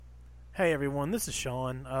Hey everyone, this is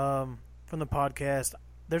Sean from the podcast.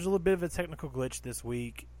 There's a little bit of a technical glitch this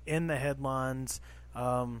week in the headlines.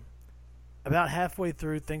 About halfway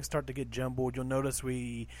through, things start to get jumbled. You'll notice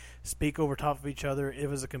we speak over top of each other. It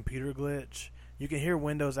was a computer glitch. You can hear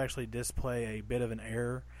Windows actually display a bit of an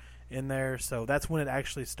error in there, so that's when it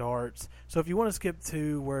actually starts. So if you want to skip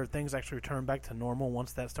to where things actually return back to normal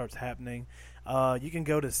once that starts happening, you can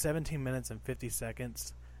go to 17 minutes and 50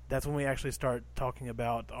 seconds. That's when we actually start talking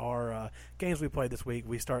about our games we played this week.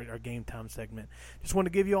 We start our game time segment. Just want to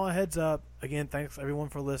give you all a heads up. Again, thanks everyone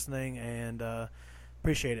for listening, and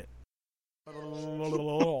appreciate it. Don't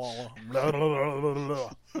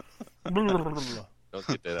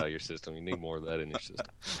get that out of your system. You need more of that in your system.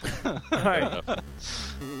 All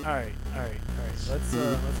right. Let's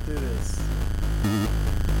do this.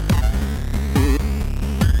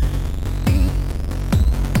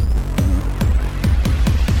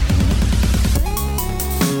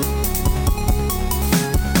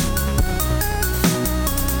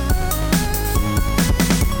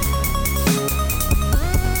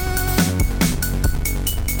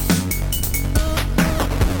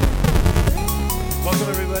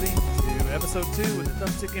 Episode 2 with the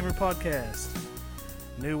Thumbstick Gamer Podcast.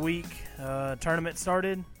 New week, tournament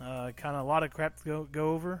started. Kind of a lot of crap to go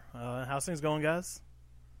over. How's things going, guys?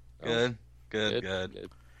 Good.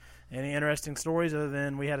 Any interesting stories other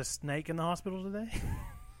than we had a snake in the hospital today?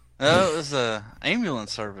 Oh, it was a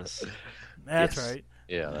ambulance service. That's Yes. right.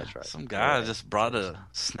 Yeah, that's right. Some guy just brought a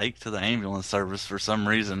snake to the ambulance service for some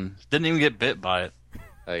reason. Didn't even get bit by it.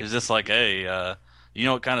 Hey, He was just like, hey, you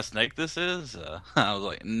know what kind of snake this is? I was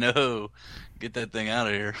like, no, get that thing out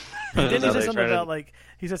of here. Didn't he Now say they something try to- about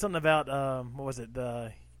he said something about what was it,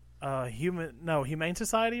 the Humane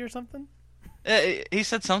Society or something? He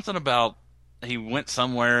said something about he went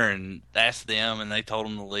somewhere and asked them, and they told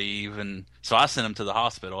him to leave, and so I sent him to the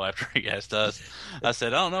hospital after he asked us. I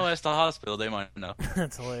said, "Oh no, ask the hospital; they might know."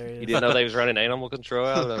 That's hilarious. you didn't know they was running animal control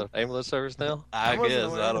out of the ambulance service now? I wasn't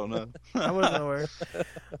guess aware. I don't know. I wasn't aware. All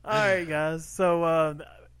right, guys. So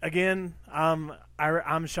again, I'm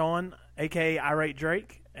Sean, aka Irate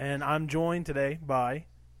Drake, and I'm joined today by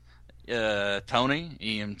Tony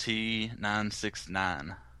EMT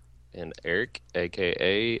 969. And Eric,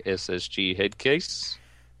 a.k.a. SSG Headcase.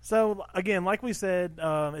 So again, like we said,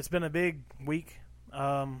 it's been a big week.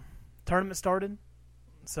 Tournament started,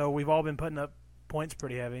 so we've all been putting up points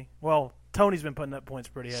pretty heavy. Well, Tony's been putting up points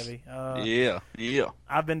pretty heavy. Yeah.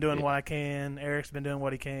 I've been doing what I can. Eric's been doing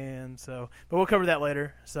what he can. So, but we'll cover that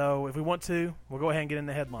later. So if we want to, we'll go ahead and get in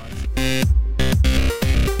the headlines.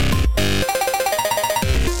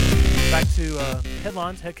 Back to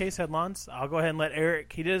headlines, headcase headlines. I'll go ahead and let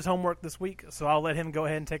Eric. He did his homework this week, so I'll let him go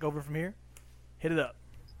ahead and take over from here. Hit it up.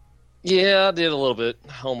 Yeah, I did a little bit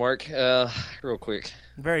homework. Real quick.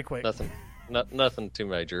 Very quick. Nothing too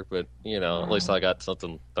major, but at least I got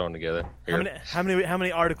something thrown together. Here. How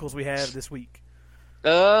many articles we have this week? We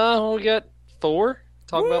got 4.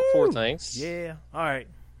 Talk about 4 things. Yeah. All right.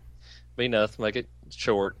 Be nothing. Make it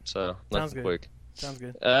short, so Sounds nothing good. quick. Sounds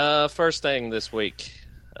good. First thing this week,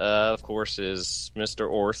 of course, is Mr.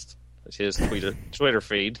 Orth. It's his Twitter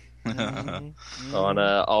feed on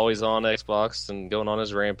always on Xbox and going on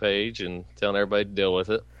his rampage and telling everybody to deal with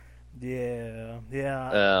it. Yeah.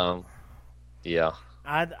 Yeah.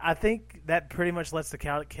 I think that pretty much lets the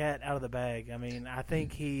cat out of the bag. I mean, I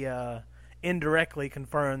think he indirectly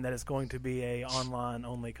confirmed that it's going to be a online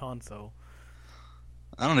only console.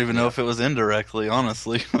 I don't even know if it was indirectly,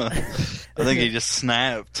 honestly. I think he just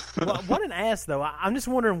snapped. Well, what an ass, though. I'm just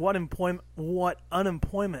wondering what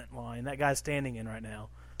unemployment line that guy's standing in right now.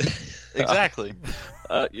 Exactly.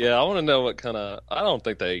 Yeah, I want to know what kind of... I don't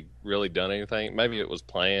think they really done anything. Maybe it was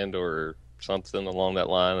planned or something along that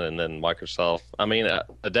line, and then Microsoft... I mean,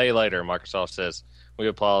 a day later, Microsoft says, we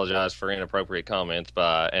apologize for inappropriate comments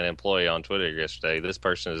by an employee on Twitter yesterday. This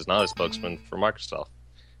person is not a spokesman for Microsoft.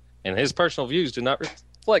 And his personal views do not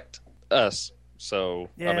reflect us. So,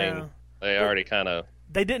 Yeah. I mean, they already kind of...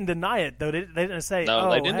 They didn't deny it, though. They didn't say,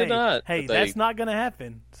 No, they didn't deny it, hey, but they- that's not going to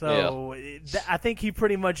happen. So I think he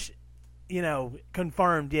pretty much,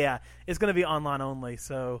 confirmed, it's going to be online only.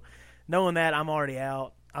 So knowing that, I'm already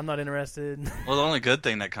out. I'm not interested. Well, the only good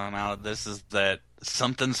thing that come out of this is that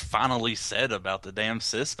something's finally said about the damn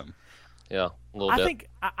system. Yeah, a little bit.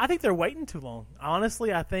 I think they're waiting too long.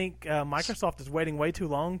 Honestly, I think Microsoft is waiting way too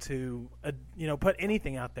long to put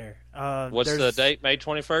anything out there. What's the date? May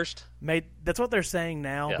 21st? That's what they're saying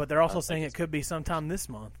now, Yeah, but they're also I saying think it could be sometime this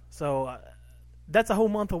month. So that's a whole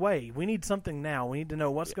month away. We need something now. We need to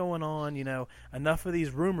know what's going on. Enough of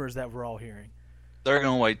these rumors that we're all hearing. They're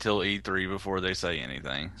going to wait till E3 before they say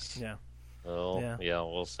anything. Yeah. Well, yeah,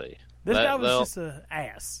 we'll see. This guy was just an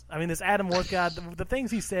ass. I mean, this Adam Worth guy, the things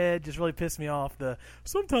he said just really pissed me off.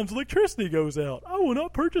 Sometimes electricity goes out. I will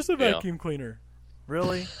not purchase a vacuum cleaner.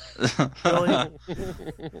 Really? Really?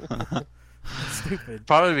 Stupid.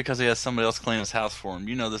 Probably because he has somebody else clean his house for him.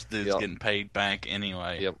 You know this dude's getting paid back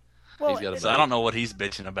anyway. Yep. Well, so I don't know what he's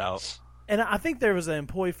bitching about. And I think there was an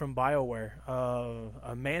employee from BioWare,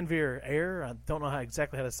 a Manveer Air. I don't know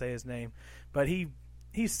exactly how to say his name, but he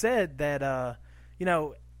said that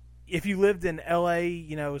if you lived in L.A.,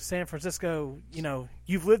 San Francisco,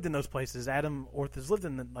 you've lived in those places. Adam Orth has lived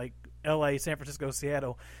in L.A., San Francisco,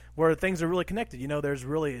 Seattle, where things are really connected. There's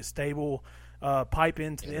really a stable pipe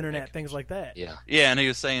into the internet, things like that. Yeah. Yeah, and he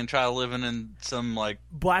was saying try living in some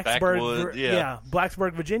Blacksburg, backwood,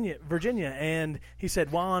 Blacksburg, Virginia, and he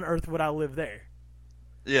said, "Why on earth would I live there?"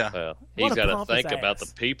 Yeah. Well, he's got to think about the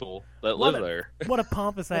people that live there. What a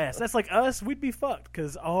pompous ass! That's like us. We'd be fucked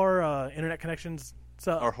because our internet connections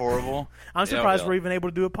are horrible. I'm surprised we're even able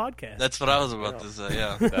to do a podcast. That's what I was about to say.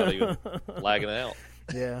 Yeah, without even lagging out.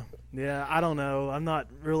 Yeah. I don't know. I'm not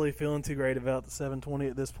really feeling too great about the 720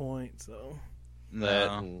 at this point. So.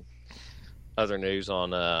 That and other news on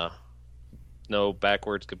no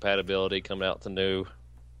backwards compatibility coming out the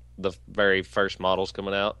very first models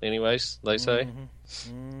coming out anyways, they say.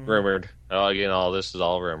 Rumored. Again, all this is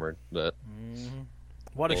all rumored, but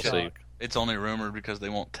what a shock. See. It's only rumored because they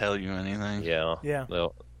won't tell you anything. Yeah.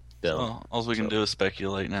 All we can do is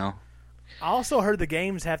speculate now. I also heard the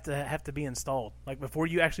games have to be installed. Like before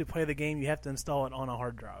you actually play the game, you have to install it on a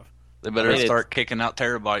hard drive. They better start kicking out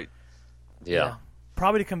terabyte. Yeah.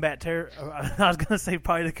 Probably to combat I was going to say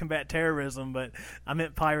probably to combat terrorism, but I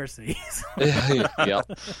meant piracy. Yeah.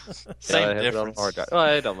 Same difference. Well,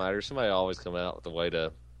 it don't matter. Somebody always come out with a way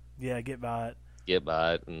to get by it.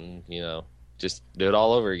 And, just do it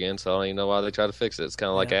all over again. So I don't even know why they try to fix it. It's kind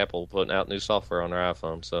of like Apple putting out new software on their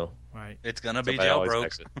iPhone. So right. It's going to be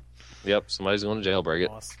jailbroke. Yep, somebody's going to jailbreak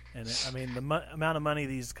it. And the amount of money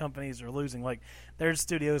these companies are losing, like their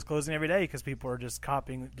studios closing every day because people are just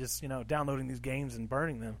copying, downloading these games and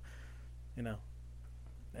burning them.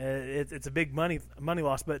 It's a big money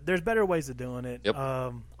loss, but there's better ways of doing it. Yep.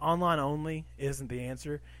 Online only isn't the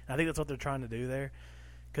answer. And I think that's what they're trying to do there,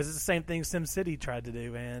 because it's the same thing SimCity tried to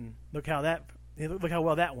do, and look how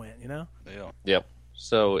well that went. Yeah. Yep.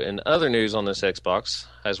 So, in other news on this Xbox,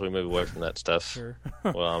 as we move away from that stuff, sure.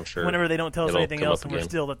 Well, I'm sure whenever they don't tell us anything else, and we're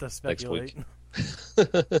still let us speculate.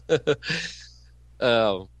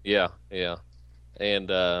 Yeah. And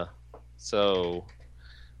so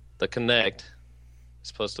the Kinect is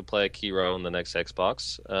supposed to play a key role in the next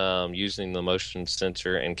Xbox. Using the motion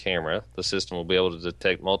sensor and camera, the system will be able to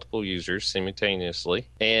detect multiple users simultaneously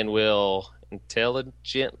and will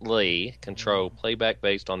intelligently control playback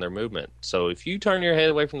based on their movement. So if you turn your head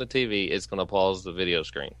away from the TV, it's going to pause the video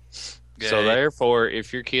screen. So therefore,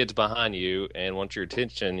 if your kid's behind you and wants your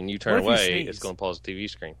attention and you turn away, it's going to pause the TV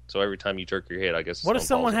screen. So every time you jerk your head, I guess. What if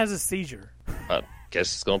someone has a seizure? I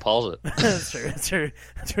guess it's going to pause it. That's true.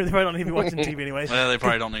 They probably don't need to be watching TV anyway. Well, they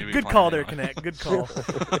probably don't need to be. Good call there, Kinect. Good call.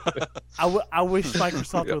 I wish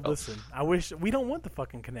Microsoft would listen. We don't want the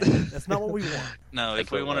fucking Kinect. That's not what we want. No,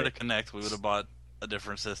 if we wanted to connect, we would have bought a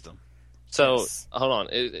different system. So hold on,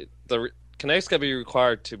 the Kinect's got to be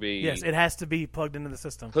required to be. Yes, it has to be plugged into the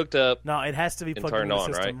system. Hooked up. No, it has to be plugged into the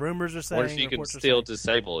system. Right? Rumors are saying. What if you can still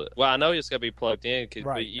disable it? Well, I know it's got to be plugged in.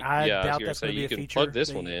 Right. I doubt that's going to be a feature. You can plug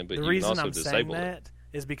this one in, but you can also disable it.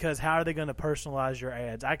 Is because how are they going to personalize your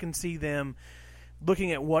ads? I can see them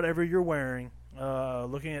looking at whatever you're wearing,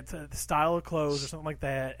 looking at the style of clothes or something like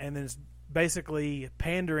that, and then basically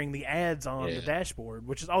pandering the ads on the dashboard,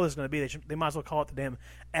 which is all this is going to be. They might as well call it the damn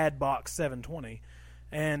ad box 720,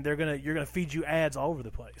 and you're gonna feed you ads all over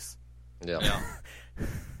the place. Yeah.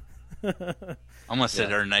 I'm gonna sit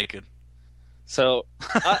there naked. So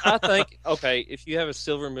I think if you have a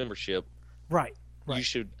silver membership, right. You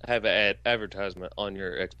should have an advertisement on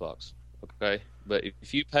your Xbox, okay? But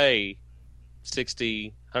if you pay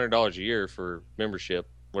 $100 a year for membership,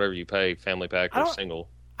 whatever you pay, family pack or single,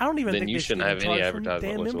 I don't even then think you shouldn't have any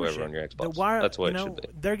advertisement whatsoever on your Xbox. That's what it should be.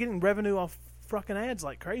 They're getting revenue off fucking ads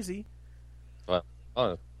like crazy. Well,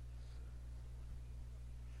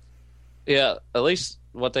 yeah, at least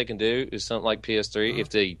what they can do is something like PS3. If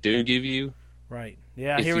they do give you right.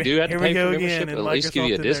 Yeah, if you do have to pay for membership, at least give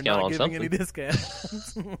you a discount on something. Any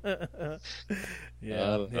discounts. I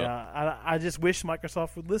just wish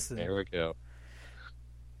Microsoft would listen. There we go.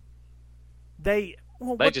 They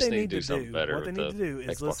just need to do something better. What they need to do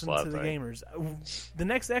is Xbox listen Live to the gamers. The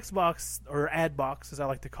next Xbox, or ad box, as I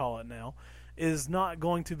like to call it now, is not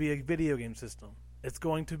going to be a video game system. It's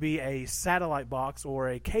going to be a satellite box or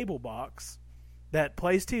a cable box that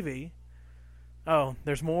plays TV. Oh,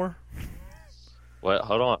 there's more? Well,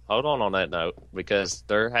 hold on that note, because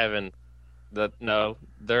they're having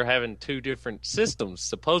two different systems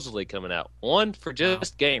supposedly coming out. One for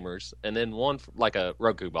just gamers, and then one for, like a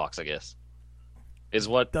Roku box, I guess. Is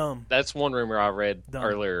what Dumb. That's one rumor I read Dumb.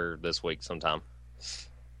 earlier this week sometime.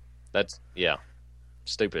 That's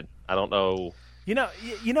stupid. I don't know. You know.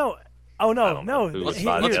 Oh no, don't know who was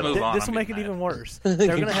buying Let's move on. This will I'm make it getting even worse. They're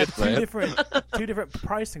going to have Get two different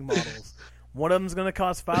pricing models. One of them's going to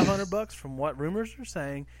cost $500 from what rumors are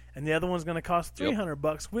saying, and the other one's going to cost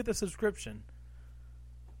 $300 with a subscription.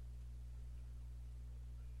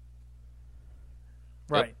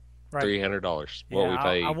 Right. Yep. Right. $300. What we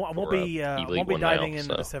pay. I won't be diving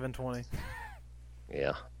into the 720.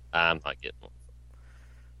 Yeah, I'm not getting one.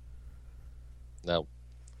 No.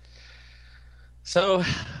 So,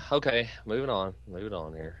 okay, moving on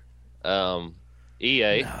here.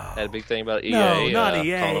 EA had a big thing about EA. No, not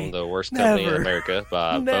EA. Calling them the worst company in America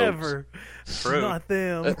by Never. True. Not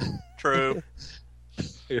them. True. votes.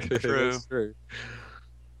 True. That's true.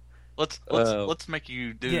 Let's make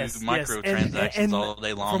you do microtransactions and all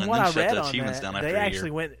day long, from and what then I shut read the on achievements that, down after they a year.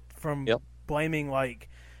 actually went from blaming like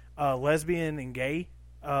lesbian and gay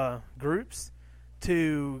groups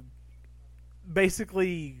to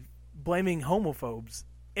basically blaming homophobes.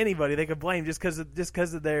 Anybody they could blame just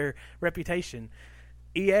because of their reputation.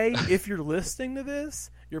 EA, if you're listening to this,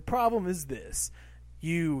 your problem is this: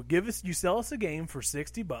 you sell us a game for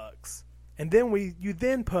 $60, and then you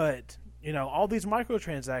then put all these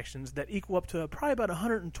microtransactions that equal up to probably about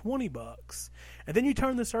 $120, and then you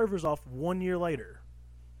turn the servers off 1 year later.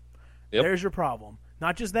 Yep. There's your problem.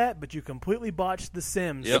 Not just that, but you completely botched the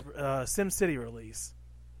Sims SimCity release.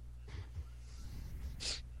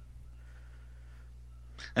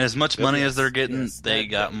 And as much money as they're getting, yes, they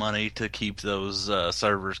got money to keep those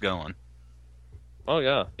servers going. Oh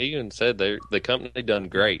yeah, he even said the company done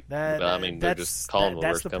great. I mean, they're just calling the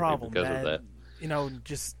worst company because of that.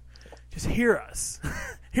 Just hear us,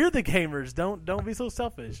 hear the gamers. Don't be so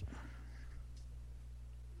selfish.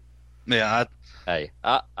 Yeah.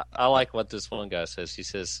 I like what this one guy says. He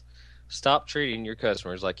says, "Stop treating your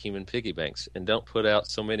customers like human piggy banks, and don't put out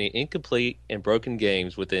so many incomplete and broken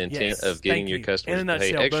games with the intent of getting your customers to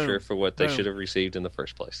pay extra for what they should have received in the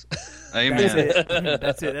first place." Amen.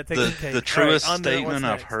 That's it. That takes the cake. The truest All right, statement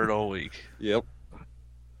I've heard all week. Yep.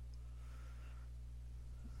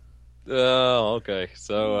 Oh, okay.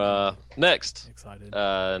 So next, excited.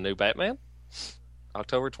 New Batman,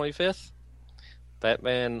 October 25th.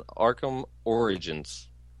 Batman Arkham Origins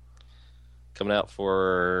coming out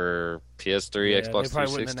for PS3, Xbox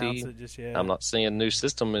 360. Just yet. I'm not seeing a new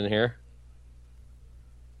system in here.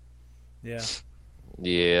 Yeah.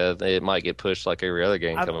 Yeah, it might get pushed like every other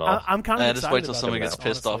game coming off. I'm kind of excited. Just wait till somebody about gets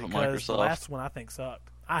pissed off at because Microsoft. The last one I think sucked.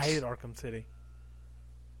 I hated Arkham City.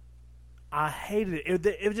 I hated it.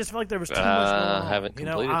 It just felt like there was too much going on. I haven't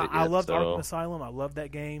completed it yet. I loved Arkham Asylum. I loved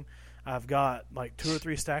that game. I've got like 2 or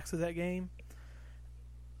 3 stacks of that game.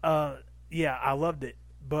 Yeah, I loved it.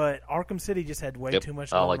 But Arkham City just had way too much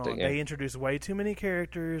going on. They introduced way too many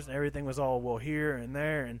characters. Everything was all here and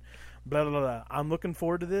there and blah blah blah. I'm looking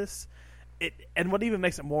forward to this. And what even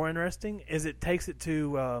makes it more interesting is it takes it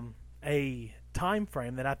to a time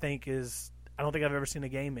frame that I don't think I've ever seen a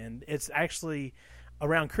game in. It's actually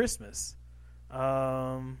around Christmas.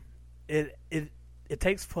 It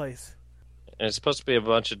takes place. And it's supposed to be a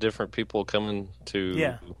bunch of different people coming to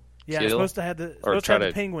Yeah, it's supposed to have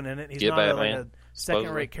the Penguin in it. He's not like a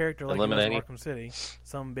second-rate character like he was in Arkham City.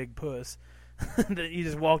 Some big puss that he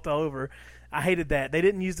just walked all over. I hated that. They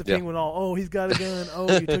didn't use the Penguin all. Oh, he's got a gun.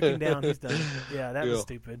 Oh, you took him down. He's done. Yeah, that was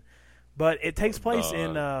stupid. But it takes place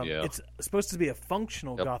in. It's supposed to be a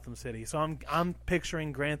functional Gotham City. So I'm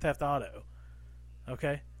picturing Grand Theft Auto.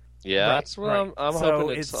 Okay. Yeah, that's what I'm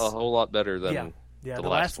hoping. It's a whole lot better than. Yeah, the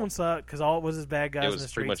last one sucked because all it was bad guys in the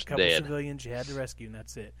streets, a couple dead. civilians you had to rescue, and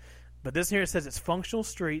that's it. But this here says it's functional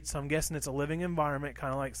streets, so I'm guessing it's a living environment,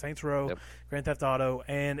 kind of like Saints Row, Grand Theft Auto,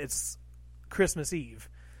 and it's Christmas Eve.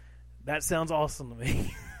 That sounds awesome to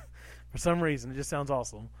me. For some reason, it just sounds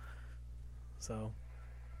awesome. So.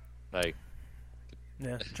 Hey.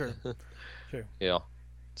 Yeah, true. Yeah.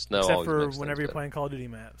 Snow except for whenever you're playing Call of Duty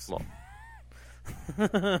maps. All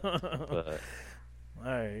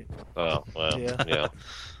right. Oh, well, yeah.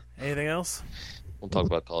 Anything else? We'll talk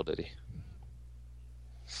about Call of Duty.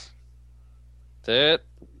 That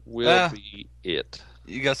will be it.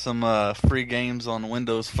 You got some free games on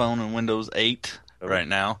Windows Phone and Windows 8 right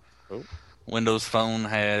now. Oh. Windows Phone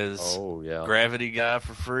has yeah. Gravity Guy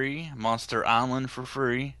for free, Monster Island for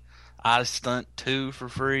free, Ice Stunt 2 for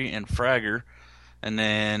free, and Fragger And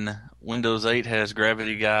then Windows 8 has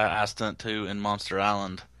Gravity Guy, iStunt 2, and Monster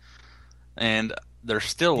Island. And they're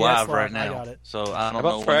still live right I now. got it. So I don't How know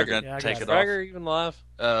about when they're Fragger? going Yeah, I to take got it it. off. Fragger even live?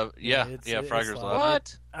 it's Fragger's live. live.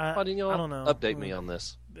 What? Why didn't y'all I don't know. update me on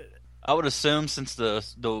this? I would assume since the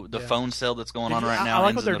Yeah. phone sale that's going on right I now like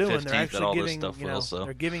ends what they're on the doing. They're 15th, that actually all this giving, stuff will. So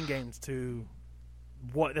they're giving games to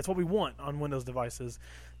that's what we want on Windows devices.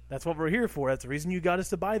 That's what we're here for. That's the reason you got us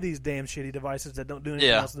to buy these damn shitty devices that don't do anything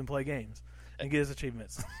else than play games and get us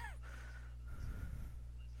achievements.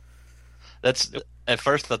 That's at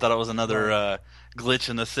first I thought it was another glitch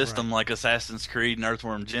in the system, like Assassin's Creed and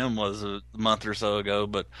Earthworm Jim was a month or so ago.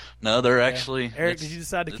 But no, they're actually. Eric, did you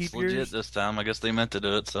decide to keep legit yours this time? I guess they meant to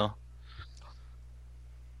do it. So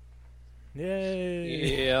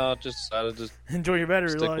Yay! Yeah, I just decided to Enjoy your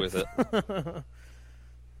battery stick life. with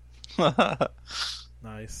it.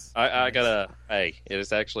 Nice. I gotta. Hey, it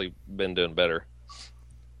has actually been doing better,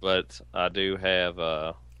 but I do have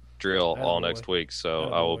drill all Attaboy. next week, so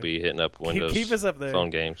Attaboy. I will be hitting up Windows keep us up there. phone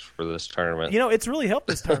games for this tournament. It's really helped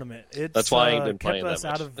this tournament. It's That's why I ain't been playing kept us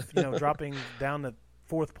that out of dropping down to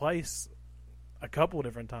fourth place a couple of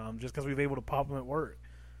different times just because we've been able to pop them at work.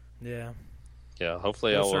 Yeah. Yeah,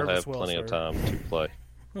 hopefully Your I will service have well, plenty of sir. time to play.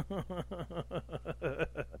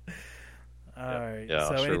 All right. yeah, I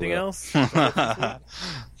so sure anything will. else? Sounds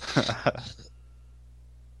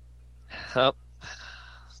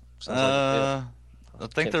like I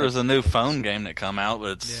think there was a new phone game that come out,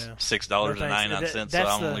 but it's Yeah. $6.99, so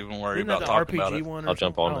I won't even worry about talking about it. One I'll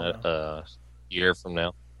jump on that year from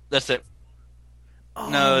now. That's it. Oh,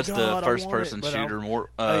 No, it's God, the I first-person want it, but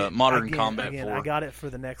shooter, Modern Combat again, 4. I got it for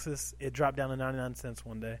the Nexus. It dropped down to 99 cents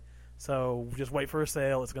one day. So just wait for a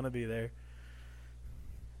sale. It's going to be there.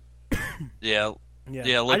 Yeah,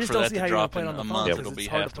 Yeah, I look just for don't that see to how you're drop gonna in play it on a the month. phone, It'll 'cause be it's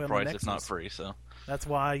hard half to the play on price, if not Nexus. free. So That's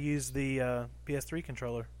why I use the PS3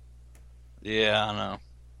 controller. yeah, I know.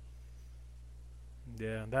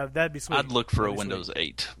 Yeah, that'd be sweet. I'd look for a That'd be Windows sweet.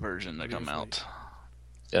 8 version to That'd be come out. sweet.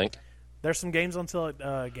 Think? There's some games on sale at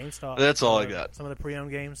GameStop. That's all I got. Some of the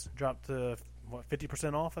pre-owned games dropped to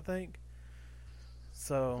 50% off, I think.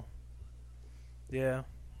 So, yeah.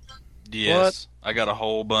 Yes, I got a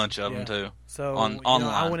whole bunch of them too. So Online.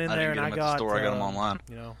 I went in I there didn't and get them I got at the store. I got them online.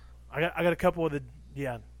 I got a couple of the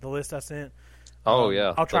list I sent. Oh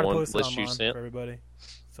yeah, I'll try the to one post it list you online sent. for everybody,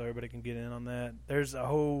 so everybody can get in on that. There's a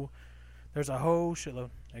whole shitload.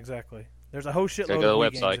 Exactly. There's a whole shitload Gotta go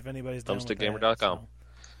of to Wii the website, games if anybody's down with that. thumbstickgamer.com.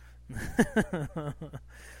 So.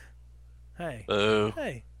 Hey, Boo.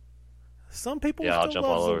 hey. Some people. Yeah, I'll still jump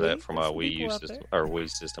all loves the over that Wii. for There's my some Wii people U out system there. or Wii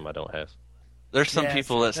system I don't have. There's some Yeah,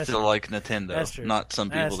 people that's that true. still like Nintendo, That's true. not some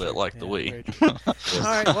That's people that true. like the Yeah, very Wii. true. All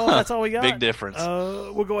right, well, that's all we got. Big difference.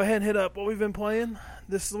 We'll go ahead and hit up what we've been playing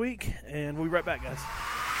this week, and we'll be right back, guys.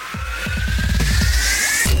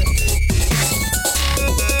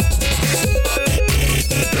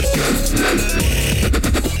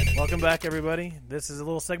 Welcome back, everybody. This is a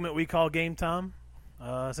little segment we call Game Time.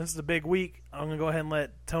 Since it's a big week, I'm going to go ahead and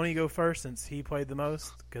let Tony go first since he played the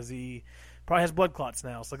most because he probably has blood clots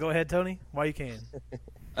now. So go ahead, Tony, while you can.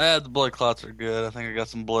 The blood clots are good. I think I got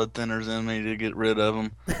some blood thinners in me to get rid of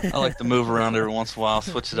them. I like to move around every once in a while,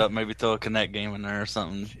 switch it up, maybe throw a Kinect game in there or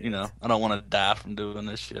something. Shit. I don't want to die from doing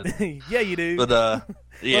this shit. Yeah, you do. But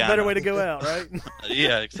yeah, what I better know. way to go out, right?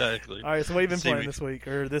 Yeah, exactly. All right, so what have you been See playing me- this week,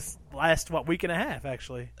 or this last week and a half,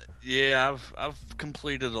 actually? Yeah, I've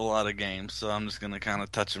completed a lot of games, so I'm just gonna kind of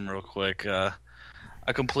touch them real quick. I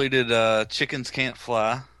completed Chickens Can't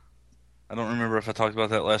Fly. I don't remember if I talked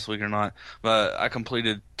about that last week or not, but I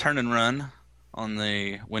completed Turn and Run on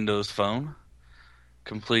the Windows Phone.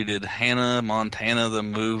 Completed Hannah Montana the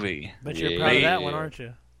movie. Bet you're proud of that Yeah. one, aren't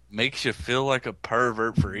you? Makes you feel like a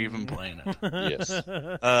pervert for even playing it. Yes.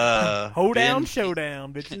 Hoedown Ben-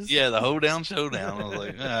 showdown, bitches. Yeah, the Hoedown Showdown. I was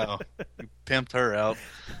like, oh, pimped her out.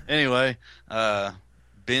 Anyway,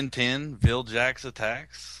 Ben 10, Viljax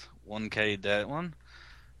Attacks, 1K'd that one.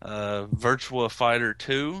 Virtua Fighter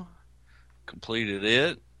 2, completed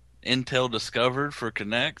it. Intel Discovered for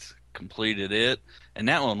Kinect, completed it. And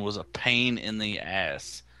that one was a pain in the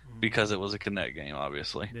ass because it was a Kinect game,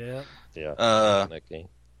 obviously. Yeah. Yeah. That game.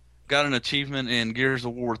 Got an achievement in Gears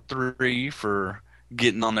of War 3 for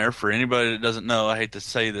getting on there. For anybody that doesn't know, I hate to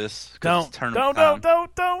say this. 'cause Don't. it's tournament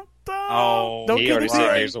time. Oh, Don't He get already it said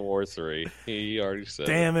right. Gears of War 3. He already said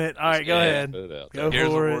Damn it. All right, go Yeah. ahead. Put it out Go there. Gears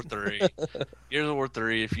of for War it. 3. Gears of War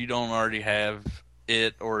 3, if you don't already have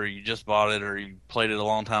it, or you just bought it, or you played it a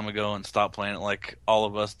long time ago and stopped playing it like all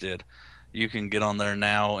of us did, you can get on there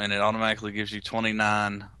now, and it automatically gives you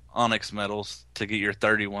 29 Onyx medals to get your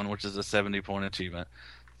 31, which is a 70-point achievement.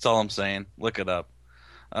 That's all I'm saying. Look it up.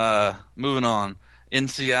 Moving on.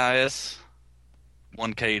 NCIS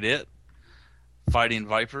 1K'd it. Fighting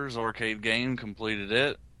Vipers arcade game, completed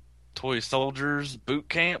it. Toy Soldiers Boot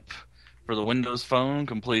Camp for the Windows Phone,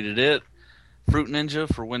 completed it. Fruit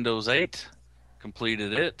Ninja for Windows 8,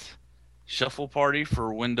 completed it. Shuffle Party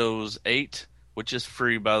for Windows 8, which is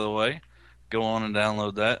free, by the way. Go on and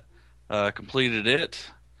download that. Completed it.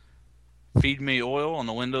 Feed Me Oil on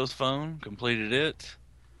the Windows Phone, completed it.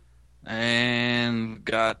 And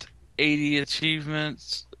got 80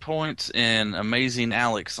 achievements points in Amazing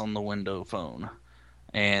Alex on the Windows Phone.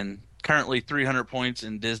 And currently 300 points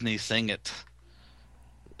in Disney Sing It.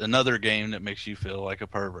 Another game that makes you feel like a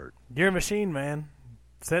pervert. You're a machine, man.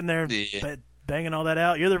 Sitting there banging all that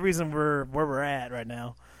out. You're the reason we're where we're at right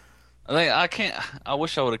now. I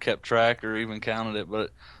wish I would have kept track or even counted it, but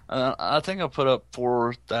I think I put up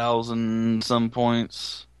 4,000 some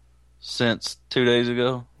points since 2 days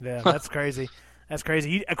ago. Yeah, that's crazy. That's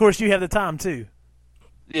crazy. Of course, you have the time too.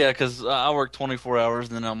 Yeah, because I work 24 hours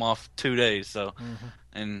and then I'm off 2 days, so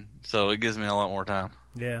and so it gives me a lot more time.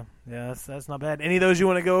 Yeah, that's not bad. Any of those you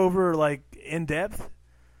want to go over like in depth?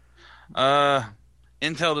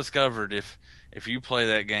 Intel discovered if you play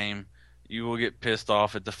that game, you will get pissed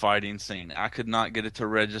off at the fighting scene. I could not get it to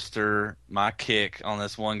register my kick on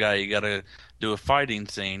this one guy. You got to do a fighting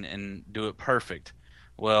scene and do it perfect.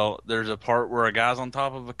 Well, there's a part where a guy's on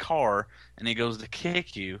top of a car and he goes to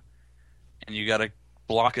kick you, and you got to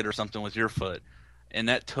block it or something with your foot. And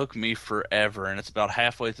that took me forever, and it's about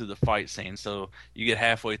halfway through the fight scene. So you get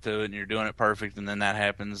halfway through it, and you're doing it perfect, and then that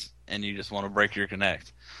happens, and you just want to break your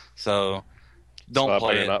connect. So don't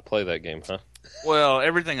play it. Not play that game, huh? Well,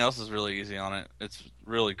 everything else is really easy on it. It's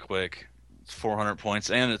really quick. It's 400 points,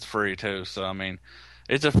 and it's free too. So I mean,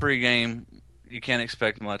 it's a free game. You can't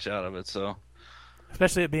expect much out of it. So,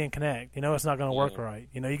 especially it being Connect, it's not going to work right.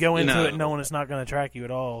 You go into it knowing it's not going to track you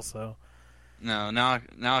at all. So. No, now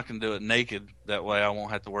I can do it naked. That way I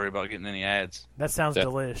won't have to worry about getting any ads. That sounds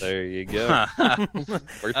delicious. There you go.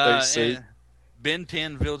 Birthday suit. Ben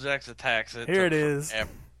 10 Viljax Attacks. Here it is.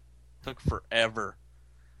 Took forever.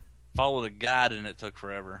 Followed a guide and it took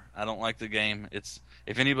forever. I don't like the game.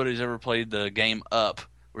 If anybody's ever played the game Up,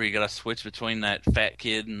 where you got to switch between that fat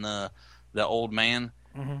kid and the old man,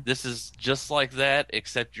 this is just like that,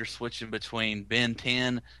 except you're switching between Ben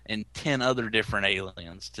 10 and 10 other different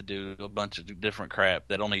aliens to do a bunch of different crap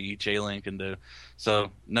that only each alien can do.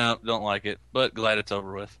 So, no, don't like it, but glad it's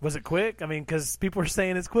over with. Was it quick? I mean, because people are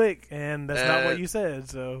saying it's quick, and that's not what you said,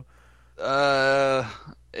 so.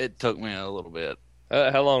 It took me a little bit.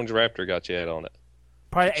 How long's Raptor got you at on it?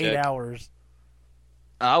 Probably 8 hours.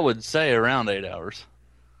 I would say around 8 hours.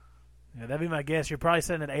 Yeah, that'd be my guess. You're probably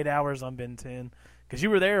sitting at 8 hours on Ben 10. Because you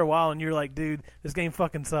were there a while and you're like, dude, this game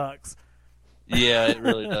fucking sucks. Yeah, it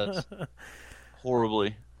really does.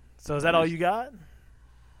 Horribly. So is that all you got?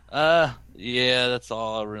 Yeah, that's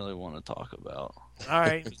all I really want to talk about. All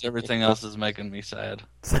right. Everything else is making me sad.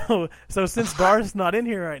 So since Darth's not in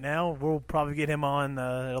here right now, we'll probably get him on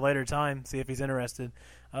at a later time, see if he's interested.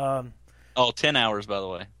 10 hours, by the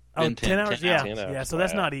way. Oh, 10 hours? 10 hours. Yeah, so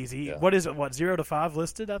that's not easy. Yeah. What is it, 0 to 5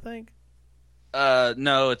 listed, I think?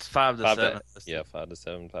 No, it's 5 to 7. Yeah, 5 to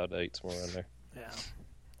 7, 5 to 8, somewhere in there. Yeah.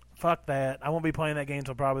 Fuck that. I won't be playing that game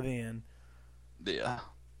until probably the end. Yeah.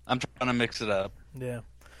 I'm trying to mix it up. Yeah.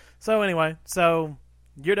 So anyway,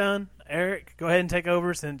 you're done. Eric, go ahead and take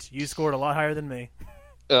over since you scored a lot higher than me.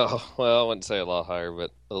 Oh, well, I wouldn't say a lot higher,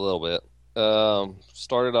 but a little bit.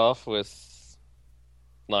 Started off with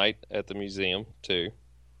Night at the Museum 2.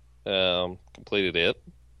 Completed it.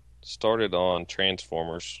 Started on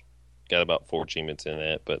Transformers. Got about 4 achievements in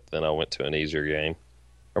it, but then I went to an easier game.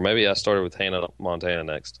 Or maybe I started with Hannah Montana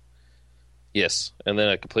next. Yes, and then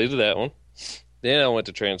I completed that one. Then I went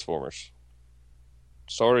to Transformers.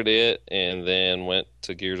 Started it, and then went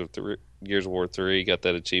to Gears of War 3, got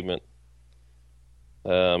that achievement.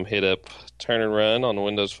 Hit up Turn and Run on the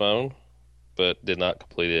Windows Phone, but did not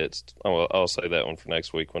complete it. I'll save that one for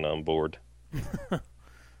next week when I'm bored. Game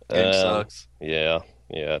sucks. Yeah,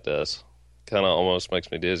 it does. Kind of almost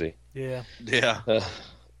makes me dizzy. Yeah. Yeah.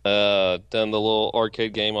 Done the little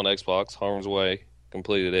arcade game on Xbox, Harm's Way.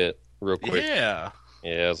 Completed it real quick. Yeah.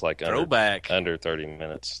 Yeah, it's like Throwback. under 30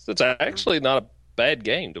 minutes. It's actually not a bad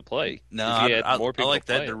game to play. No, I like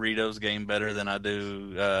that Doritos game better than I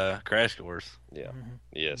do Crash Course. Yeah. Mm-hmm.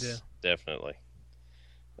 Yes, Yeah. definitely.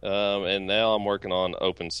 And now I'm working on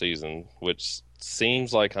Open Season, which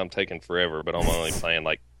seems like I'm taking forever, but I'm only playing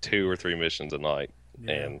like 2 or 3 missions a night,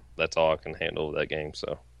 and that's all I can handle with that game.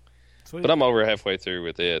 So, Sweet. but I'm over halfway through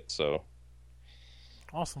with it. So,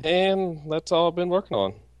 Awesome. and that's all I've been working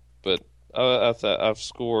on. But I've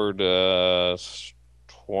scored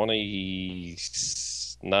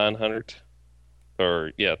 2,900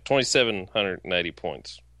 or 2,780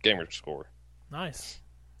 points gamer score. Nice.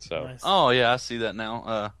 So Nice. Oh yeah, I see that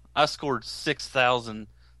now. I scored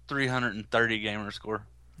 6,330 gamer score.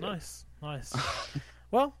 Nice.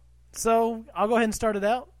 Well, so I'll go ahead and start it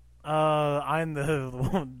out. I'm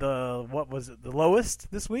the what was it? The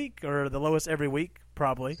lowest this week, or the lowest every week,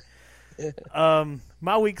 probably.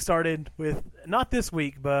 My week started with not this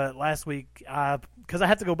week, but last week. Because I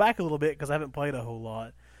had to go back a little bit because I haven't played a whole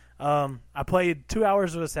lot. I played 2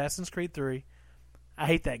 hours of Assassin's Creed 3. I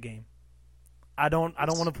hate that game. I don't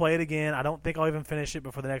want to play it again. I don't think I'll even finish it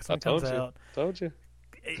before the next one comes out. Told you.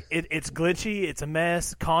 It's glitchy. It's a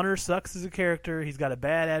mess. Connor sucks as a character. He's got a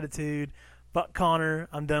bad attitude. Fuck Connor.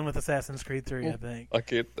 I'm done with Assassin's Creed 3, I think. I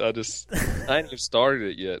ain't even started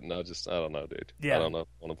it yet, and I don't know, dude. Yeah. I don't know if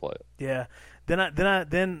I want to play it. Yeah.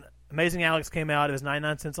 Then Amazing Alex came out. It was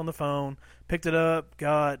 99 cents on the phone. Picked it up.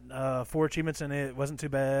 Got 4 achievements in it. Wasn't too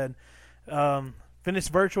bad. Finished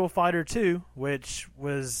Virtual Fighter 2, which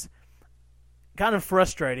was kind of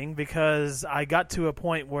frustrating because I got to a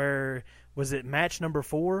point where, was it match number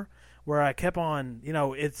 4, where I kept on,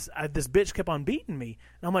 this bitch kept on beating me.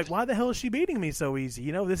 And I'm like, why the hell is she beating me so easy?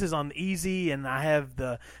 This is on easy, and I have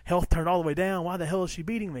the health turned all the way down. Why the hell is she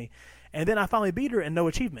beating me? And then I finally beat her and no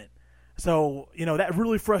achievement. So, that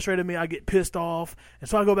really frustrated me. I get pissed off. And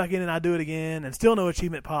so I go back in and I do it again, and still no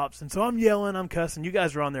achievement pops. And so I'm yelling, I'm cussing. You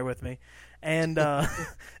guys are on there with me. And,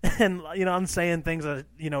 and I'm saying things that,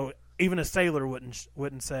 even a sailor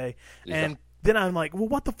wouldn't say. Yeah. And then I'm like, well,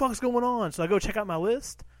 what the fuck's going on? So I go check out my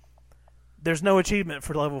list. There's no achievement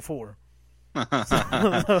for level 4.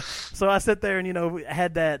 So I sit there and,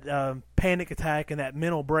 had that panic attack and that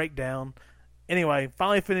mental breakdown. Anyway,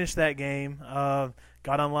 finally finished that game.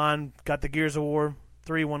 Got online, got the Gears of War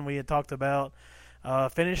 3 one we had talked about.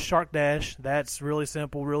 Finished Shark Dash. That's really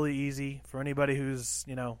simple, really easy for anybody who's,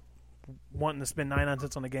 wanting to spend 99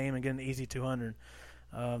 cents on the game and get an easy 200.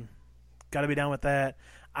 Got to be down with that.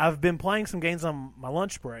 I've been playing some games on my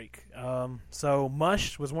lunch break. So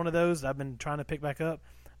Mush was one of those I've been trying to pick back up.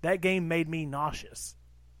 That game made me nauseous.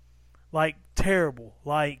 Like, terrible.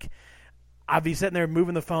 Like, I'd be sitting there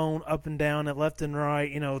moving the phone up and down and left and right,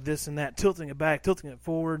 this and that, tilting it back, tilting it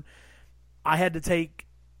forward. I had to take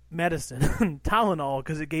medicine, Tylenol,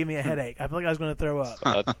 because it gave me a headache. I felt like I was going to throw up.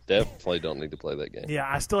 I definitely don't need to play that game. Yeah,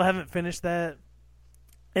 I still haven't finished that.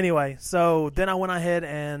 Anyway, so then I went ahead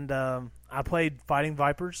and I played Fighting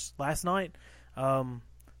Vipers last night.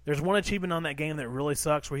 There's one achievement on that game that really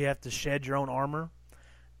sucks where you have to shed your own armor.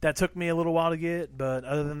 That took me a little while to get, but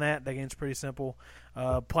other than that game's pretty simple.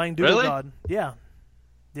 Playing Doodle Really? God. Yeah,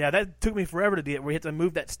 that took me forever to get, where you have to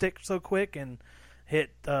move that stick so quick and hit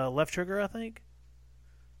left trigger, I think.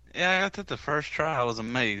 Yeah, I got that the first try. I was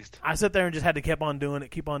amazed. I sat there and just had to keep on doing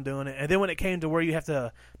it. And then when it came to where you have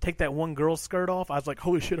to take that one girl's skirt off, I was like,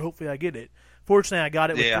 holy shit, hopefully I get it. Fortunately, I got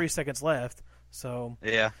it with 3 seconds left. So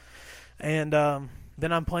Yeah. And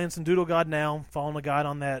then I'm playing some Doodle God now, following a guide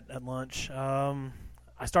on that at lunch.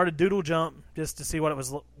 I started Doodle Jump just to see what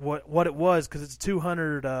it was, because it's a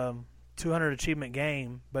 200 achievement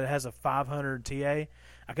game, but it has a 500 TA.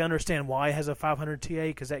 I can understand why it has a 500 TA,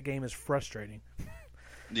 because that game is frustrating.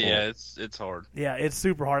 Yeah, it's hard. Yeah, it's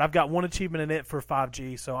super hard. I've got one achievement in it for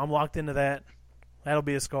 5G, so I'm locked into that. That'll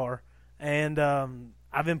be a scar. And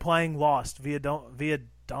I've been playing Lost via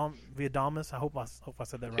Damus. I hope I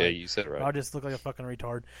said that right. Yeah, you said it right. I just look like a fucking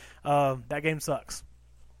retard. That game sucks.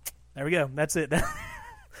 There we go. That's it.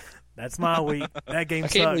 That's my week. That game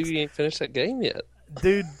sucks. I can't believe you ain't finished that game yet.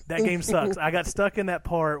 Dude, that game sucks. I got stuck in that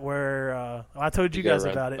part where I told you guys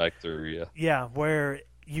about it. Back through, yeah. Yeah, where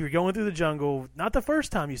you're going through the jungle. Not the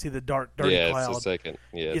first time you see the dirty cloud. Yeah, it's the second.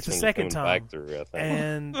 Yeah, it's the when second you're time. coming back through, I think.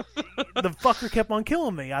 And the fucker kept on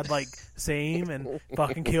killing me. I'd see him and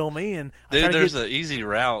fucking kill me. And Dude, there's an easy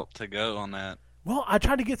route to go on that. Well, I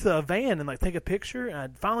tried to get to a van and take a picture, and I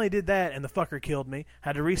finally did that, and the fucker killed me.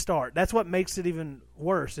 Had to restart. That's what makes it even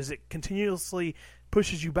worse, is it continuously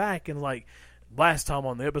pushes you back, and last time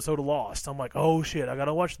on the episode of Lost, I'm like, oh shit, I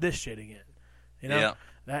gotta watch this shit again. Yeah.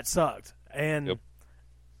 That sucked. And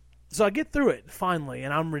so I get through it finally,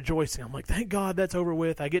 and I'm rejoicing. I'm like, thank God that's over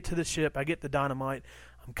with. I get to the ship, I get the dynamite,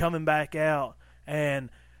 I'm coming back out, and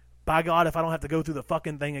by God, if I don't have to go through the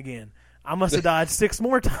fucking thing again. I must have died 6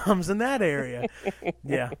 more times in that area.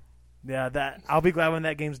 Yeah, that I'll be glad when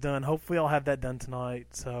that game's done. Hopefully I'll have that done tonight.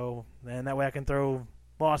 So, and that way I can throw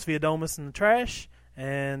Lost via Domus in the trash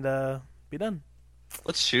and be done.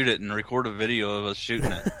 Let's shoot it and record a video of us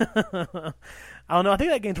shooting it. I don't know. I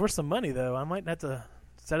think that game's worth some money, though. I might have to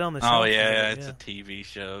set it on the shelf. Oh, yeah, it's a TV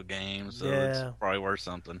show game, so it's probably worth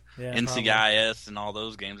something. Yeah, NCIS and all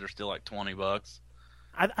those games are still like $20.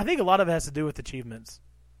 I think a lot of it has to do with achievements.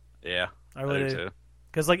 Yeah, I really do do. too.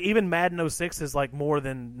 Because like even Madden 06 is like more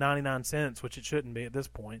than 99 cents, which it shouldn't be at this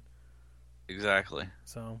point. Exactly.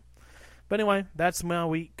 So, but anyway, that's my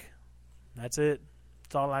week. That's it.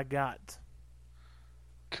 That's all I got.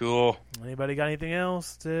 Cool. Anybody got anything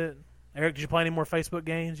else? That's it. Eric, did you play any more Facebook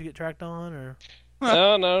games you get tracked on? Or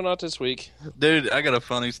No, not this week. Dude, I got a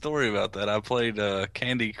funny story about that. I played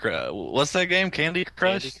Candy Crush. What's that game? Candy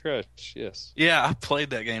Crush? Candy Crush, yes. Yeah, I played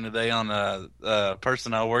that game today on a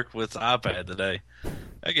person I work with's iPad today.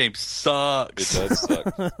 That game It sucks. does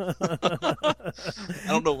suck. I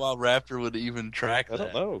don't know why Raptor would even track I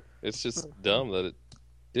that. don't know. It's just dumb that it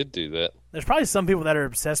did do that. there's probably some people that are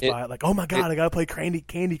obsessed by it. Like, oh my god, I gotta play Candy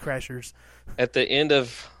Crashers. At the end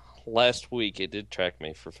of last week, it did track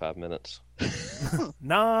me for 5 minutes.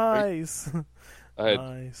 Nice. I had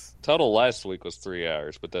Nice. total last week was 3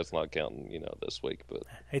 hours, but that's not counting, this week. But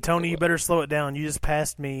Hey Tony, you better slow it down. You just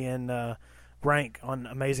passed me in rank on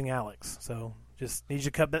Amazing Alex, so just need you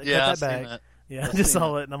to cut that I've seen back. that. Yeah, I just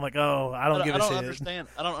saw it, and I'm like, oh, I don't give a shit. understand.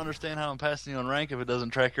 I don't understand how I'm passing you on rank if it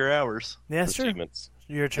doesn't track your hours. Yeah, that's true. achievements.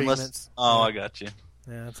 Your achievements. I got you.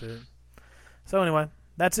 Yeah, that's it. So anyway,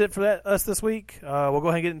 that's it for us this week. We'll go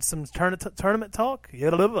ahead and get into some tournament talk.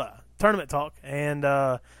 Tournament talk and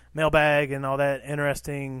mailbag and all that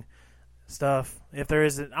interesting stuff. If there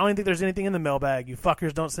isn't, I don't even think there's anything in the mailbag. You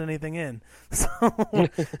fuckers don't send anything in.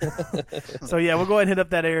 So yeah, we'll go ahead and hit up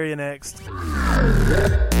that area next.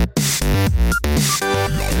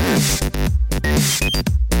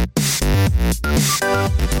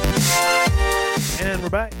 And we're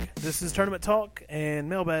back. This is Tournament Talk and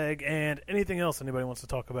Mailbag and anything else anybody wants to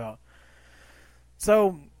talk about.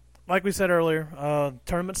 So, like we said earlier,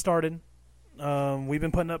 tournament started. We've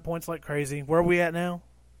been putting up points like crazy. Where are we at now?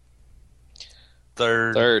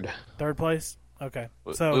 Third. Third place? Okay.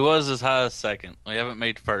 We So was as high as second. We haven't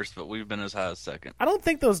made first, but we've been as high as second. I don't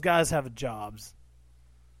think those guys have jobs.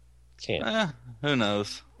 Can't. Who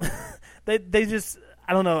knows? They just,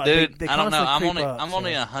 I don't know. Dude, they I don't know. constantly I'm creep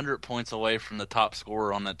only up, 100 points away from the top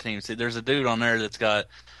scorer on that team. See, there's a dude on there that's got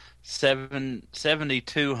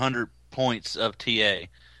 7,200 points of TA,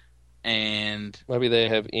 and Maybe they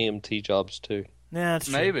have EMT jobs too. Yeah, that's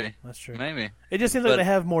true. maybe That's true. maybe It just seems like But- they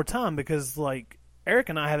have more time because, like, Eric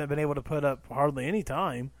and I haven't been able to put up hardly any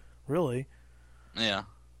time, really. yeah.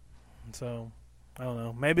 So, I don't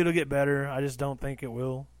know. Maybe it'll get better. I just don't think it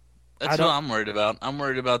will. That's what I'm worried about. I'm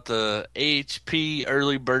worried about the AHP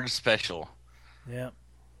Early Bird Special. Yeah.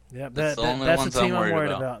 Yeah, That's the only that's ones the team I'm I'm worried worried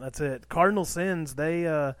about. about. That's it. Cardinal Sins, they,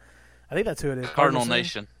 I think that's who it is. Cardinal Sins?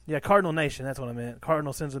 Nation. Yeah, Cardinal Nation. That's what I meant.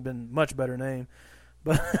 Cardinal Sins have been much better name.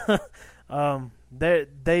 But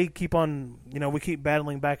they keep on, we keep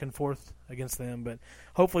battling back and forth against them. But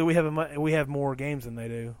hopefully we have more games than they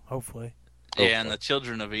do, hopefully. Yeah, and the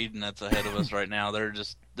Children of Eden that's ahead of us right now.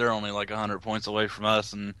 They're only like 100 points away from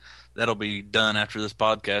us, and that'll be done after this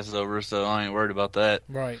podcast is over. So I ain't worried about that.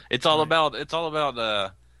 Right. It's all about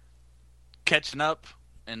catching up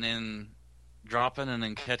and then dropping and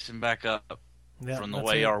then catching back up Yeah, from the that's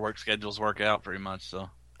way it. our work schedules work out, pretty much. So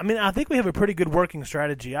I mean, I think we have a pretty good working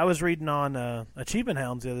strategy. I was reading on Achievement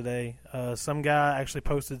Hounds the other day. Some guy actually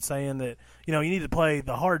posted saying that, you need to play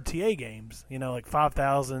the hard TA games, like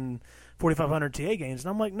 5,000, 4,500 TA games. And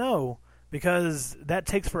I'm like, no, because that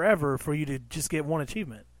takes forever for you to just get one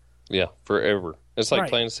achievement. Yeah, forever. It's like Right.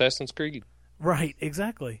 playing Assassin's Creed. Right,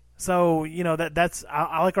 exactly. So, that's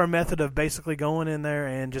I like our method of basically going in there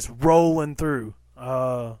and just rolling through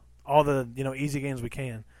all the, easy games we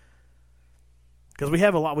can. Because we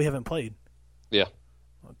have a lot we haven't played. Yeah,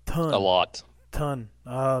 A ton. a lot. Ton.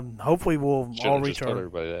 Hopefully we'll all Should've reach just told our...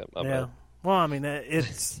 everybody that. My Yeah. bad. Well, I mean,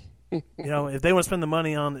 it's if they want to spend the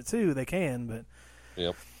money on it too, they can. But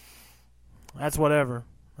Yep. that's whatever.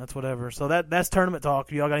 That's whatever. So that's tournament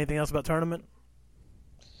talk. Y'all got anything else about tournament?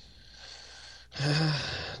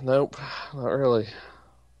 Nope, not really.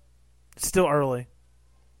 It's still early.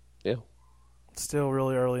 Yeah. It's still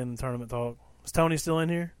really early in the tournament talk. Is Tony still in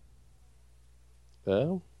here?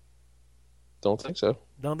 Well, don't think so.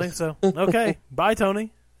 Don't think so. Okay. Bye,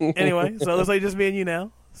 Tony. Anyway, so it looks like just me and you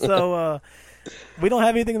now. So we don't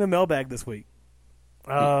have anything in the mailbag this week.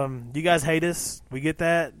 You guys hate us. We get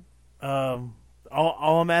that.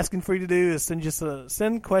 All I'm asking for you to do is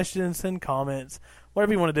send questions, send comments,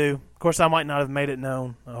 whatever you want to do. Of course, I might not have made it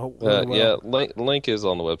known. I hope really well. Yeah, link is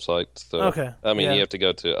on the website. So, Okay, I mean, yeah. you have to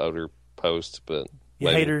go to other posts, but You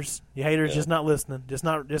maybe- haters, Yeah. just not listening, just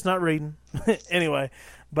not reading. Anyway,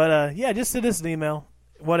 but yeah, just send us an email,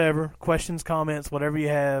 whatever, questions, comments, whatever you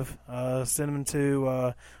have. Send them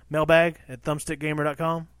to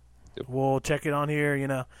mailbag@thumbstickgamer.com. Yep. We'll check it on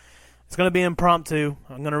here. It's going to be impromptu.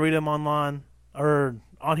 I'm going to read them online or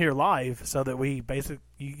on here live so that you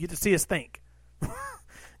get to see us think.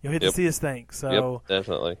 You'll get to see us think. So yep,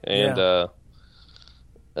 definitely. And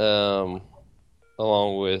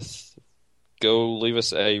along with, go leave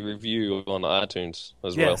us a review on iTunes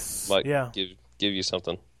as well. Might give you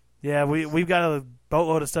something. Yeah, we've got a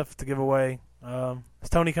boatload of stuff to give away. Is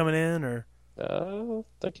Tony coming in or? I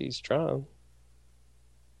think he's trying.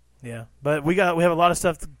 Yeah, but we have a lot of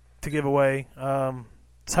stuff to give away.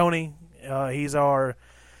 Tony, he's our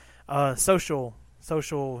social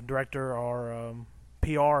director, our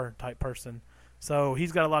PR type person. So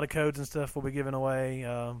he's got a lot of codes and stuff we'll be giving away.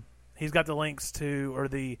 He's got the links to or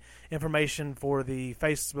the information for the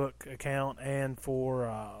Facebook account and for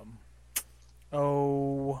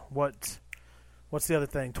what's the other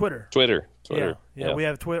thing? Twitter. Yeah. We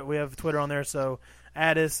have Twitter on there. So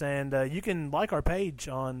add us, and you can like our page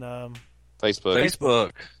on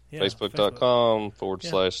Facebook. Yeah,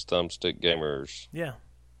 Facebook.com/thumbstickgamers. Yeah.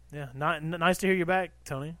 Nice to hear you back,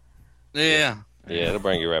 Tony. Yeah. Yeah, it'll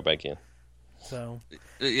bring you right back in. So.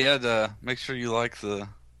 Yeah, make sure you like the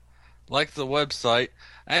website.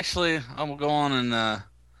 Actually, I'll go on and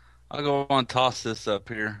toss this up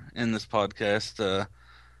here in this podcast.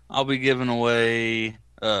 I'll be giving away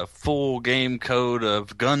a full game code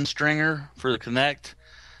of Gunstringer for the Kinect.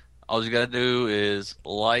 All you got to do is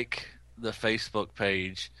like the Facebook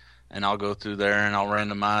page, and I'll go through there and I'll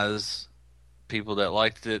randomize people that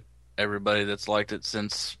liked it, everybody that's liked it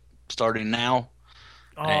since starting now.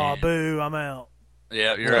 Oh, boo, I'm out.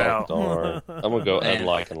 Yeah, you're out. Darn. I'm going to go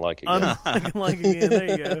unlike and like again. Unlike and like again. There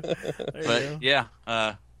you go. Yeah,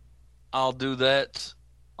 I'll do that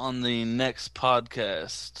on the next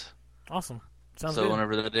podcast. Awesome. Sounds good. So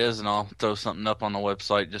whenever that is, and I'll throw something up on the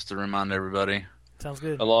website just to remind everybody. Sounds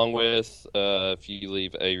good. Along with, if you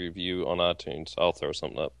leave a review on iTunes, I'll throw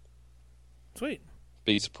something up. Sweet.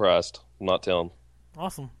 Be surprised. I'm not telling.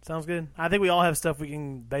 Awesome. Sounds good. I think we all have stuff we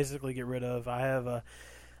can basically get rid of. I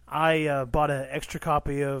bought an extra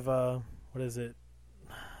copy of, what is it?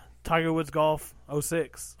 Tiger Woods Golf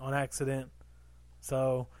 06 on accident.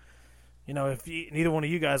 So, if neither one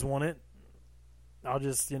of you guys want it, I'll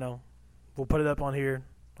just, we'll put it up on here.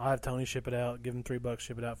 I'll have Tony ship it out. Give him $3,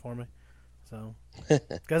 ship it out for me. So,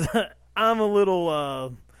 because I'm a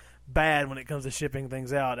little bad when it comes to shipping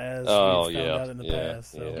things out, as we've found out in the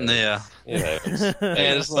past. So. Yeah.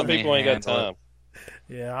 Some people ain't got time.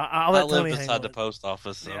 Yeah, I'll let Tony live handle beside the post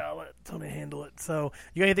office. So. Yeah, I'll let Tony handle it. So,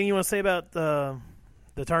 you got anything you want to say about the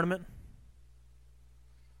tournament?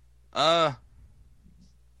 Not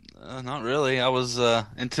really. I was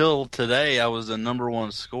until today. I was the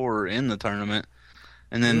 #1 scorer in the tournament,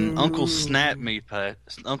 and then Uncle Snappy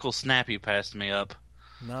passed me up.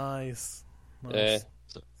 Nice. Yeah.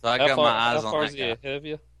 So I got my eyes on that guy. How far is he ahead of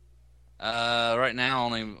you? Right now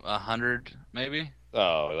only 100, maybe.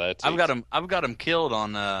 Oh, that's. I've got him killed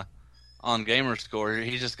on Gamerscore.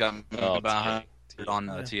 He just got me about 100 on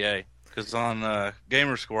TA. Because on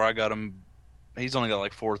Gamerscore, I got him. He's only got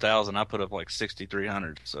like 4,000. I put up like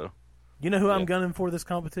 6,300. So. You know who I'm gunning for this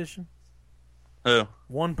competition? Who?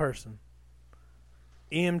 One person.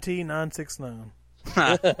 EMT 969. You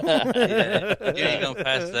ain't gonna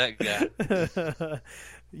pass that guy.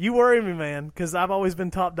 You worry me, man, because I've always been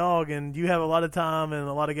top dog, and you have a lot of time and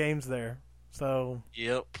a lot of games there. So.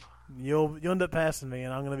 Yep. You'll end up passing me,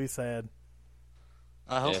 and I'm gonna be sad.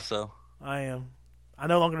 I hope so. I am. I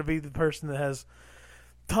no longer be the person that has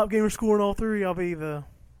top gamer score in all three. I'm the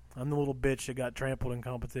little bitch that got trampled in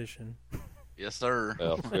competition. Yes, sir.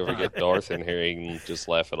 Well, if you ever get Darth in here, he can just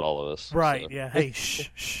laugh at all of us. Right, so. yeah. Hey,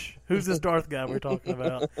 shh. Who's this Darth guy we're talking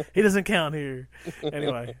about? He doesn't count here.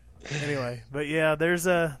 Anyway. But yeah, there's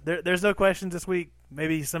no questions this week.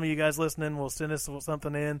 Maybe some of you guys listening will send us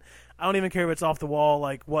something in. I don't even care if it's off the wall,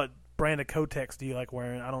 like what brand of Kotex do you like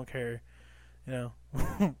wearing? I don't care.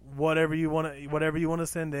 Whatever you want to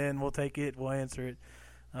send in, we'll take it. We'll answer it.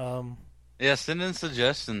 Yeah, send in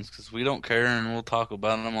suggestions because we don't care, and we'll talk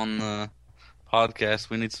about them on the podcast.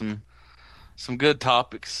 We need some good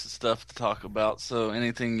topics, stuff to talk about. So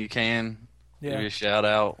anything you can, give you a shout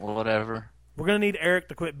out, whatever. We're gonna need Eric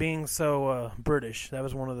to quit being so British. That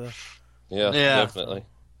was one of the. Yeah, definitely.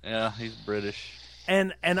 Yeah, he's British.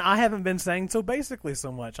 And I haven't been saying so basically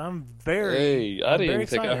so much. I'm very. Hey, I didn't even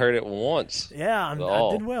think I heard it once. Yeah, I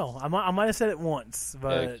did well. I might have said it once,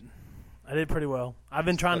 but I did pretty well. I've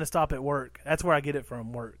been trying to stop at work. That's where I get it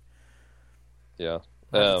from, work. Yeah.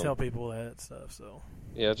 I have to tell people that stuff. So.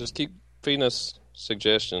 Yeah, just keep feeding us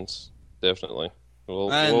suggestions. Definitely,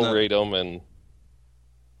 we'll read them and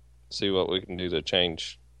see what we can do to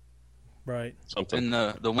change Right. something.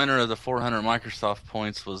 And the winner of the 400 Microsoft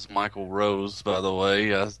points was Michael Rose, by the way.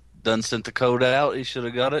 Done sent the code out. He should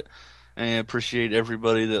have got it. And I appreciate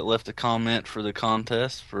everybody that left a comment for the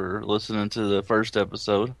contest for listening to the first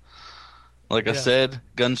episode. Like I said,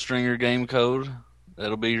 Gunstringer game code.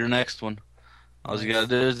 That'll be your next one. All you got to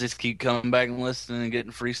do is just keep coming back and listening and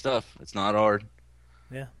getting free stuff. It's not hard.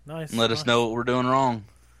 Yeah, nice. And let us know what we're doing wrong.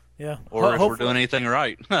 Yeah. Or if we're doing anything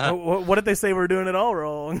right. What if they say we're doing it all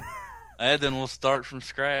wrong? Then we'll start from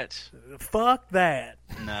scratch. Fuck that.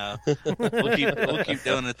 No. We'll keep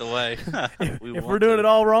doing it the way if we're doing it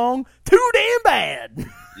all wrong, too damn bad.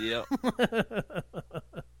 Yep.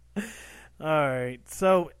 All right.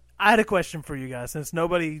 So I had a question for you guys. Since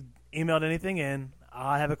nobody emailed anything in,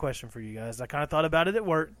 I have a question for you guys. I kind of thought about it at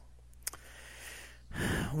work.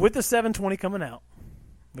 With the 720 coming out,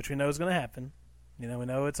 which we know is going to happen, we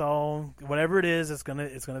know it's all whatever it is. It's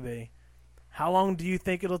gonna be. How long do you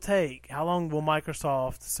think it'll take? How long will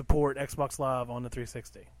Microsoft support Xbox Live on the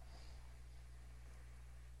 360?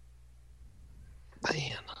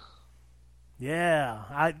 Man.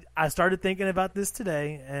 Yeah, I started thinking about this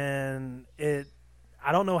today, and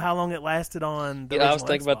I don't know how long it lasted on the original I was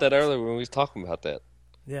thinking about that Xbox. earlier when we was talking about that.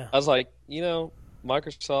 Yeah. I was like,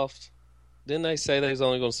 Microsoft, didn't they say they was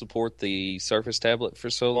only going to support the Surface tablet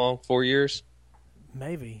for so long, 4 years?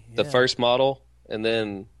 Maybe. The yeah. first model, and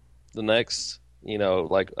then the next,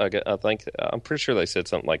 I'm pretty sure they said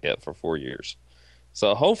something like that for 4 years.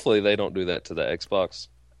 So hopefully they don't do that to the Xbox.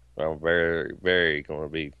 I'm very, very going to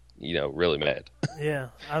be, really mad. Yeah,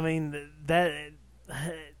 I mean that.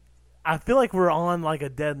 I feel like we're on like a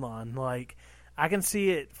deadline. Like I can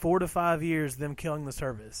see it 4 to 5 years them killing the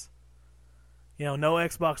service. No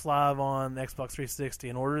Xbox Live on Xbox 360.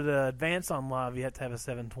 In order to advance on Live, you have to have a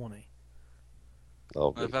 720.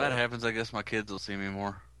 Oh, If that happens, I guess my kids will see me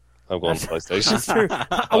more. I'm going to PlayStation. That's true.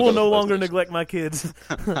 I will no longer neglect my kids.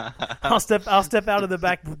 I'll step out of the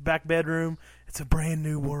back bedroom. It's a brand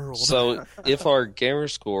new world. So if our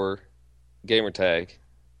gamer tag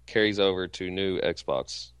carries over to new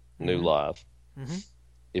Xbox, new Live,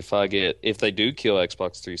 if they do kill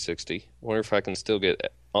Xbox 360, I wonder if I can still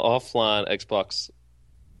get offline Xbox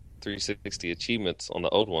 360 achievements on the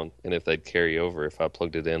old one, and if they'd carry over if I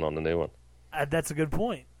plugged it in on the new one. That's a good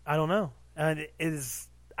point. I don't know. And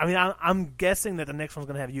I'm guessing that the next one's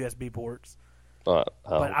going to have USB ports. But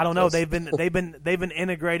I don't know. They've been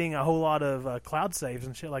integrating a whole lot of cloud saves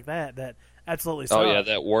and shit like that. That absolutely sucks. Oh yeah,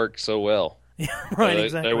 that worked so well. Yeah, right.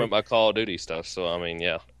 Exactly. They went by Call of Duty stuff. So I mean,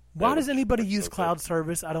 yeah. Why does anybody use cloud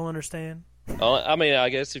service? I don't understand. I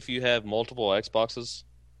guess if you have multiple Xboxes,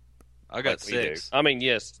 I got 6. I mean,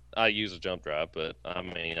 yes, I use a jump drive, but I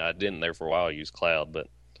mean, I didn't there for a while. I use cloud, but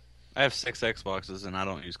I have 6 Xboxes and I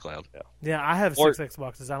don't use cloud. Yeah, I have 6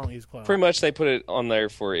 Xboxes. I don't use cloud. Pretty much, they put it on there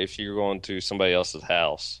for if you're going to somebody else's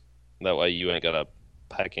house. That way, you ain't got to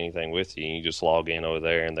pack anything with you. You just log in over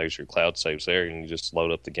there, and there's your cloud saves there, and you just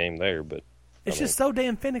load up the game there. But it's just so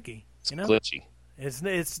damn finicky. It's glitchy.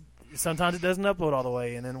 It's sometimes it doesn't upload all the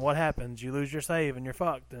way, and then what happens? You lose your save, and you're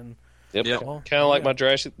fucked. And Yep. Well, kind of like my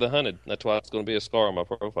Jurassic the Hunted. That's why it's going to be a scar on my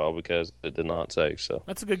profile because it did not save. So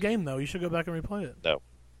that's a good game, though. You should go back and replay it. No.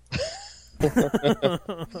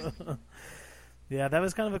 Yeah, that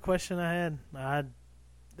was kind of a question I had.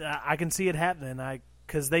 I can see it happening.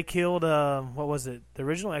 Because they killed what was it? The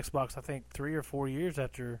original Xbox, I think 3 or 4 years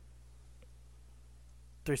after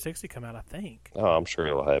 360 come out. I think. Oh, I'm sure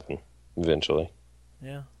it'll happen eventually.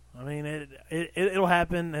 Yeah, I mean it'll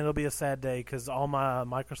happen. And it'll be a sad day because all my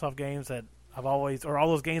Microsoft games that I've always, or all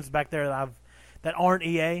those games back there that aren't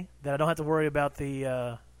EA, that I don't have to worry about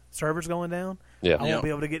the servers going down. Yeah, I won't be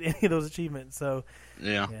able to get any of those achievements. So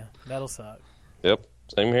yeah, that'll suck. Yep,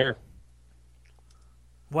 same here.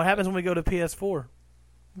 What happens when we go to PS4?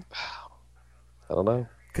 I don't know.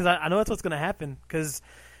 Because I know that's what's going to happen. Because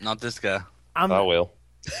not this guy. I will.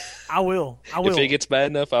 I will. If it gets bad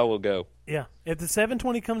enough, I will go. Yeah. If the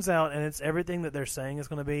 720 comes out and it's everything that they're saying it's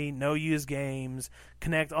going to be, no used games,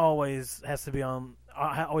 Kinect always has to be on.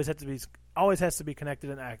 Always has to be connected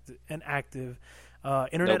and active.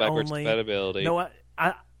 Internet no backwards only. Compatibility. No,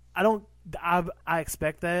 I don't. I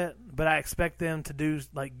expect that, but I expect them to do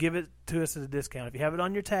give it to us at a discount. If you have it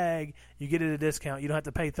on your tag, you get it at a discount. You don't have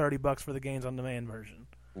to pay $30 for the games on demand version.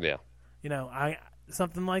 Yeah.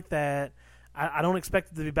 Something like that. I don't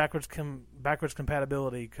expect it to be backwards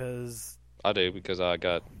compatibility because I do because I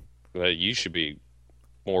got. Well, you should be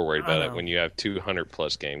more worried about it when you have 200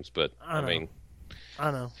 plus games, but I mean.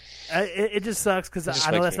 I know. It just sucks because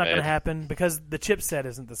I know that's not going to happen because the chipset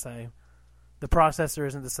isn't the same. The processor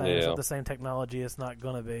isn't the same. Yeah. It's not the same technology. It's not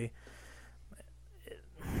going to be.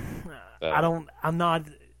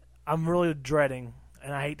 I'm really dreading,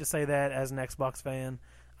 and I hate to say that as an Xbox fan,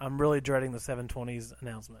 I'm really dreading the 720's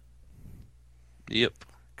announcement. Yep.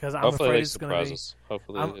 Because I'm Hopefully afraid they it's going to be. surprise us.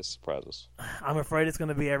 Hopefully they surprise us. I'm afraid it's going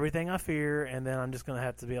to be everything I fear, and then I'm just going to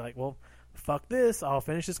have to be like, well, fuck this. I'll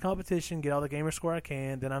finish this competition, get all the gamer score I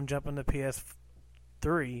can, then I'm jumping to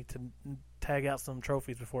PS3 to tag out some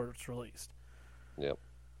trophies before it's released. Yep.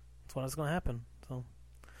 That's when it's going to happen. So,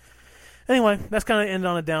 anyway, that's kind of end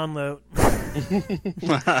on a down note.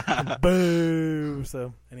 Boo.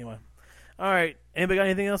 So, anyway. All right. Anybody got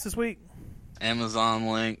anything else this week? Amazon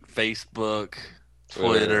link, Facebook,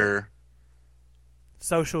 Twitter.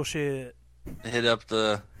 Social shit. Hit up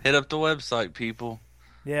the website, people.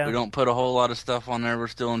 Yeah. We don't put a whole lot of stuff on there. We're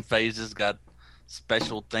still in phases. Got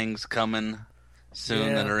special things coming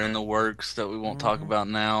soon that are in the works that we won't talk about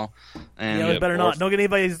now. And yeah, we better not. Don't get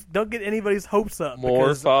anybody's hopes up.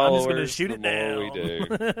 More followers. I'm just going to shoot it down. We do.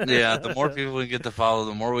 yeah, the more people we get to follow,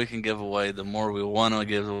 the more we can give away, the more we want to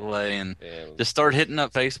give away, and just start hitting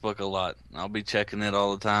up Facebook a lot. I'll be checking it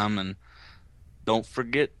all the time, and don't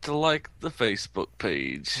forget to like the Facebook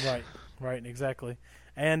page. Right, exactly.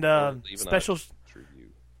 And special,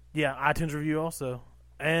 yeah, iTunes review also,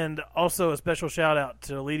 and also a special shout out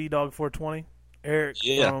to Leedy Dog 420, Eric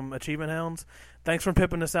from Achievement Hounds. Thanks for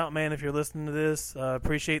pimping us out, man. If you're listening to this,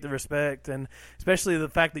 appreciate the respect, and especially the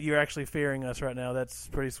fact that you're actually fearing us right now. That's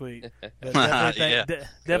pretty sweet.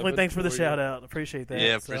 Definitely thanks for the shout out. Appreciate that.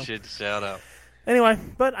 Yeah, appreciate the shout out. Anyway,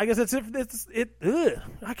 but I guess that's it.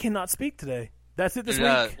 I cannot speak today. That's it this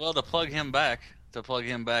week. Well, to plug him back,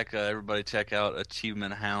 everybody check out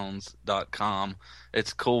achievementhounds.com.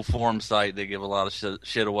 It's a cool forum site. They give a lot of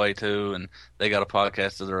shit away too, and they got a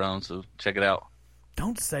podcast of their own, so check it out.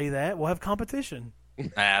 Don't say that. We'll have competition.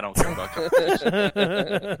 I don't care about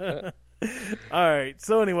competition. All right.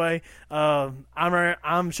 So anyway,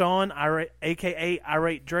 I'm Sean, a.k.a.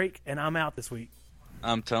 Irate Drake, and I'm out this week.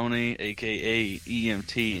 I'm Tony, a.k.a.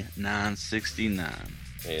 EMT 969.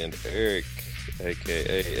 And Eric,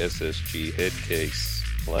 a.k.a. SSG Headcase.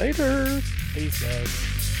 Later. Peace, guys.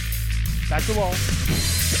 Back to the wall. Back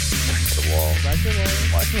to the wall. Back to the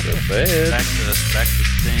wall. Back to the bed. Back to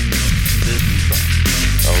Sting Disney song.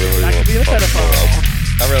 I really Back want to being a pedophile.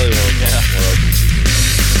 I really want